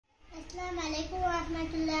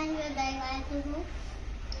warahmatullahi wabarakatuh.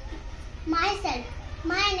 Myself.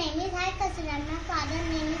 My name is Haiqua. My father's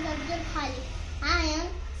name is Abdul Khalid. I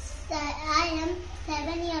am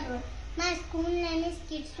 7-year-old. My school name is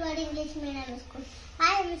Kidsworld English Medium School.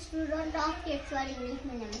 I am a student of Kidsworld English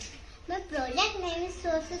Medium School. My project name is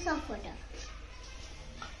Sources of Water.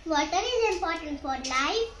 Water is important for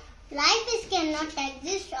life. Life cannot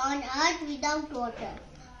exist on earth without water.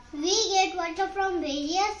 We get water from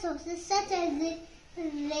various sources such as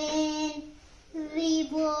rain,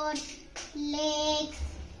 rivers, lakes,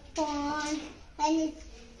 ponds, and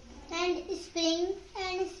spring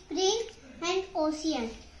and ocean.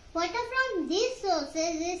 Water from these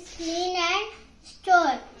sources is clean and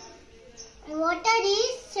stored. Water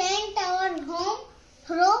is sent to our home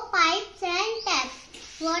through pipes and taps.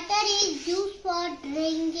 Water is used for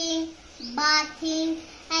drinking, bathing,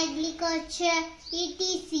 agriculture,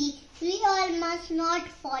 etc. We all must not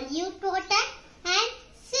pollute water and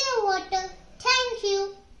save water. Thank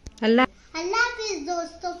you. Allah Allah Hafiz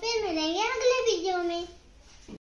दोस्तों.